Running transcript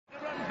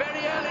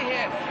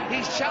here.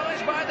 He's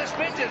challenged by the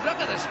sprinters. Look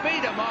at the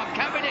speed of Mark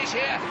Cavendish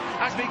here.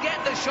 As we get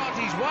the shot,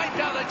 he's wiped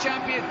out the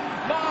champion.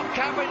 Mark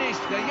Cavendish,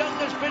 the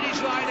youngest British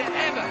rider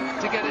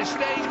ever to get a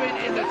stage win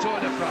in the Tour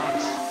de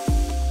France.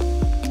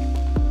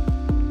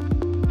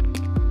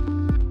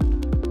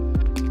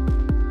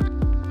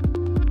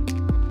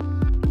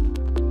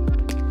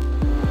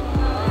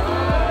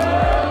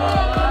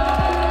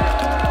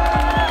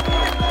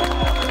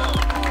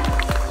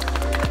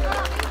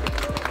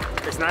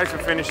 Nice to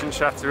finish in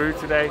Châteauroux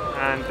today,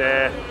 and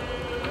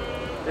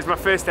it's my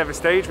first ever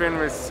stage win.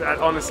 Was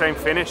on the same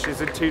finish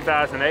as in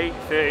 2008,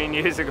 13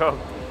 years ago.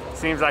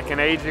 Seems like an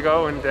age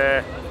ago, and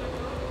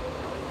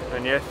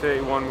yeah,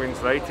 31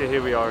 wins later,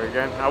 here we are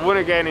again. I won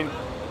again in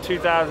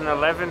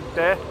 2011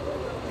 there.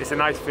 It's a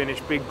nice finish,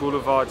 big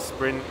boulevard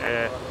sprint,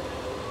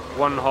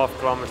 1.5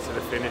 kilometers to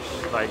the finish,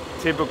 like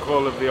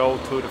typical of the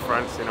old Tour de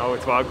France. You know,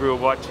 it's what I grew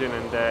up watching,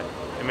 and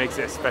it makes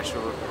it a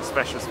special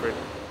sprint.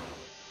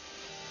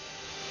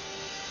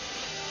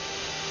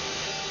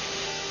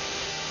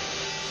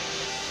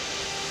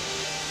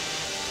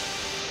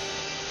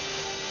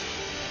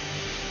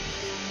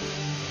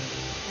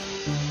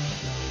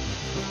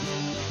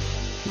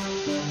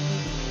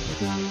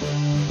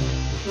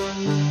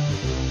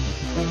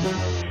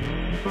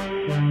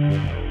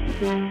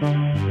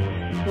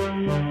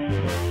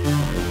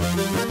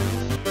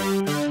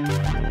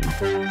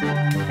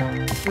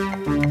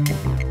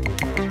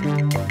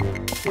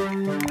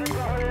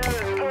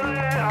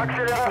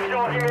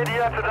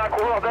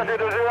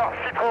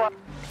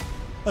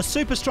 A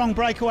super strong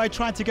breakaway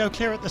tried to go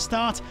clear at the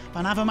start.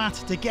 Van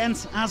Avermaet, De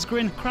Gent,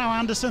 Asgreen, Krauw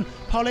Andersen,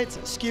 Pollitt,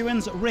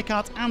 Skewens,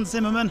 Rickard and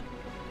Zimmerman.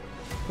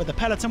 But the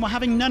peloton were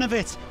having none of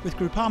it, with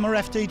Groupama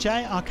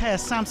FDJ, Arkea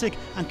Samsic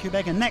and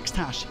Kubega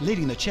Nextash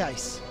leading the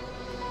chase.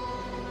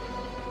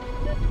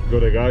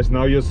 Good guys,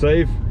 now you're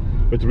safe,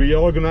 but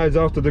reorganize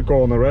after the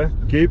corner, eh?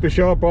 Keep a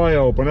sharp eye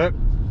open, eh?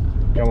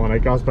 Come on,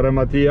 Casper and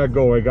Mattia,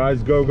 go,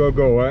 guys, go, go,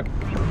 go, eh?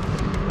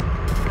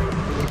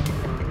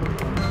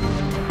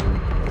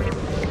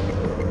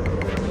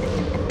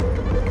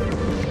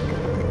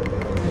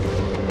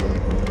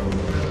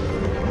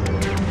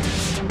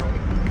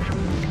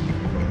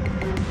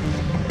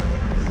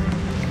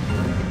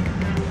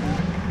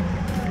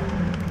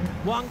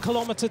 One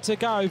kilometre to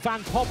go.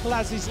 Van Poppel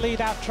has his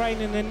lead-out train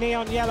in the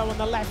neon yellow on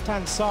the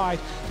left-hand side.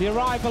 The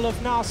arrival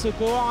of Nasser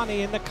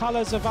Bouhanni in the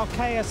colours of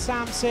Arkea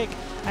Samsic.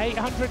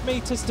 800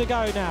 metres to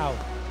go now.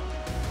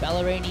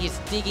 Ballerini is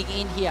digging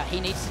in here. He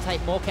needs to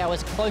take Morkau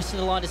as close to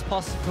the line as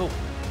possible.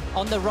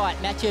 On the right,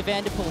 Mathieu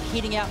van der Poel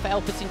hitting out for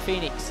Alpecin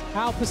Phoenix.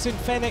 Alpecin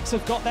Phoenix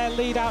have got their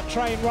lead-out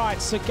train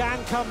right.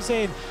 Sagan comes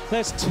in.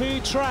 There's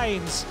two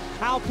trains.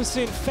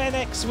 Alpecin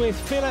Phoenix with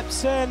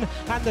Philipsen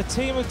and the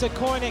team of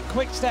Deceuninck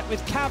Quickstep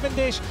with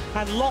Cavendish,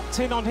 and locked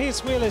in on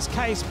his wheel is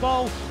Cees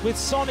Bol with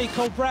Sonny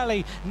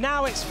Colbrelli.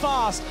 Now it's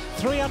fast.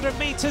 300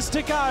 metres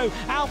to go.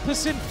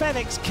 Alpecin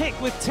Phoenix kick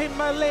with Tim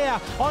Merlier.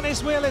 On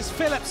his wheel is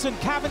Philipsen.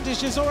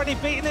 Cavendish has already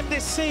beaten him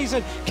this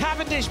season.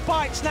 Cavendish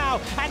bites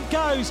now and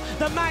goes.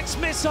 The Manx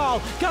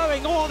missile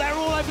going, they're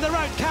all over the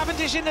road.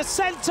 Cavendish in the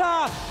centre,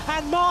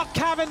 and Mark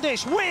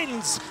Cavendish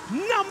wins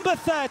number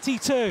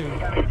 32.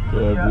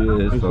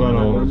 Cavendish van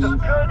ons,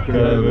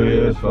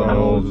 Cavendish van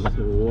ons,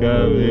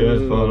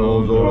 Cavendish van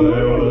ons,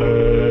 olé,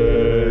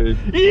 olé.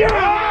 Ja!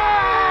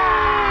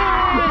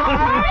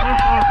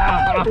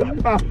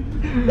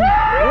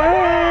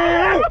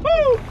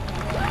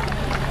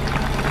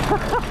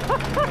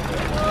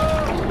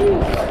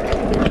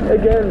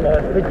 Again,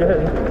 man,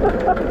 again.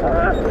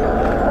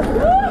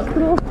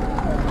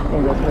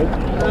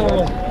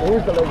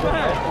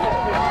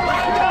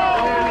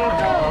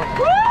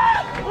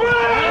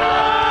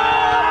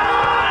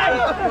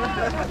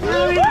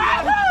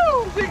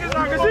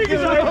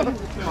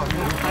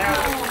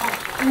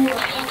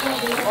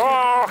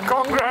 Oh,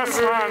 congrats,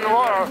 man!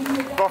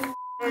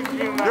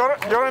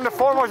 You're in the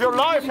form of your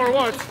life, or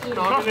what?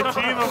 No, I'm in the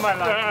team of my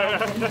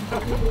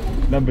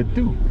life. Number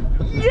 2.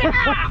 Yeah!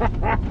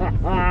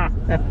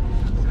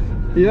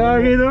 Ja,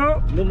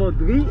 Guido. Nummer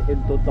 3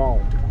 in totaal.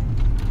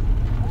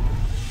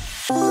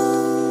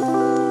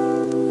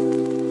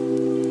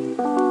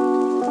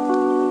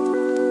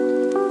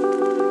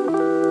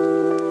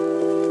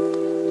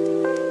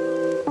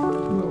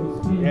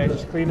 Yeah,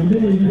 just clean them.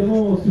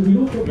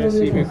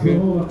 Merci beaucoup.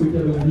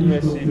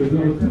 Merci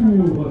beaucoup.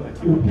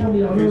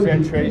 Who's that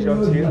treasure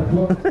on you?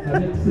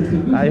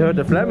 I heard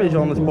the Flemish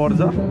on the sports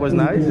up. Was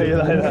nice.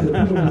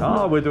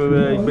 Ah, but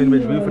ik ben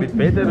met Wilfried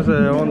Peters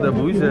on the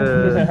bus.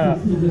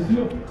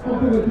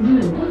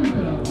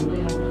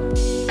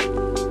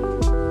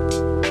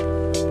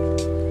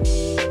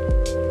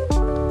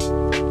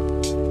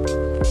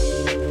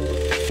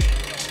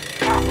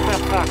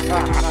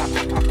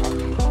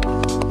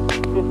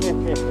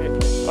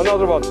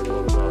 Another one.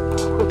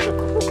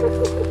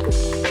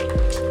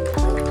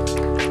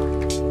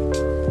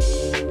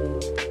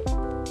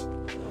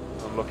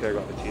 I'm lucky I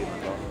got the team I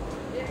got.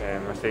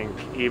 I think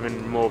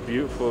even more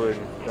beautiful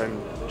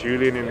than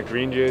Julian in the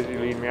green jersey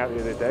leading me out the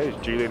other day is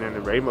Julian in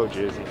the rainbow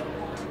jersey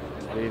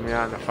leading me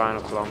out in the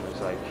final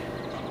kilometres. Like,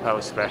 that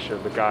was special.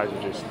 The guys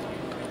were just,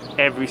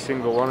 every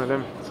single one of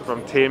them,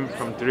 from Tim,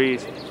 from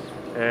Dries,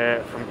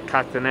 from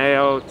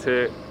Cataneo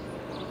to,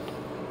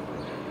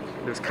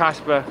 there's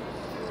Casper,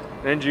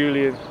 then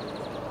Julian,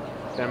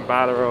 then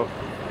Ballero,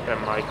 then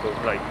Michael.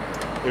 Like,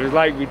 it was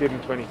like we did in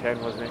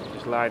 2010, wasn't it?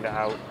 Just lined it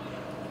out.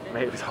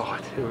 Mate, it was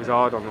hard. It was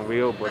hard on the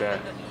wheel, but I'm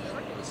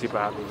super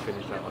happy we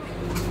finished that one.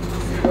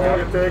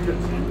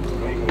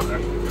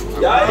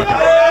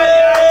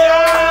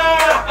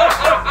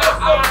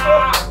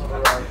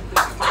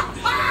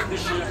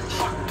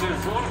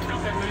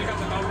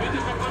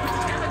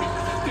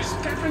 Het is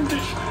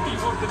Cavendish die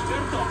voor de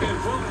derde alweer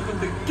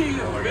volgende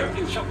keer wint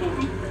in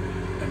Châteauroux.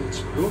 En het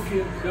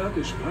sprookje gaat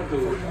dus maar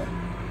door.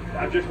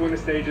 I've just won a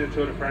stage of the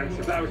Tour de France.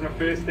 If that was my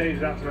first stage,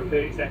 that's my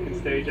 32nd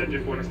stage. I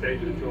just won a stage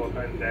of the Tour,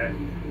 and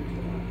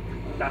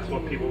that's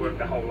what people work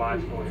their whole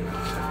lives for. You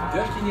know?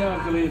 13 jaar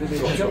geleden in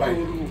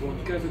Châteauroux won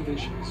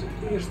Cavendish zijn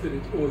eerste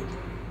rit ooit.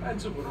 En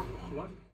ze worden nog lang.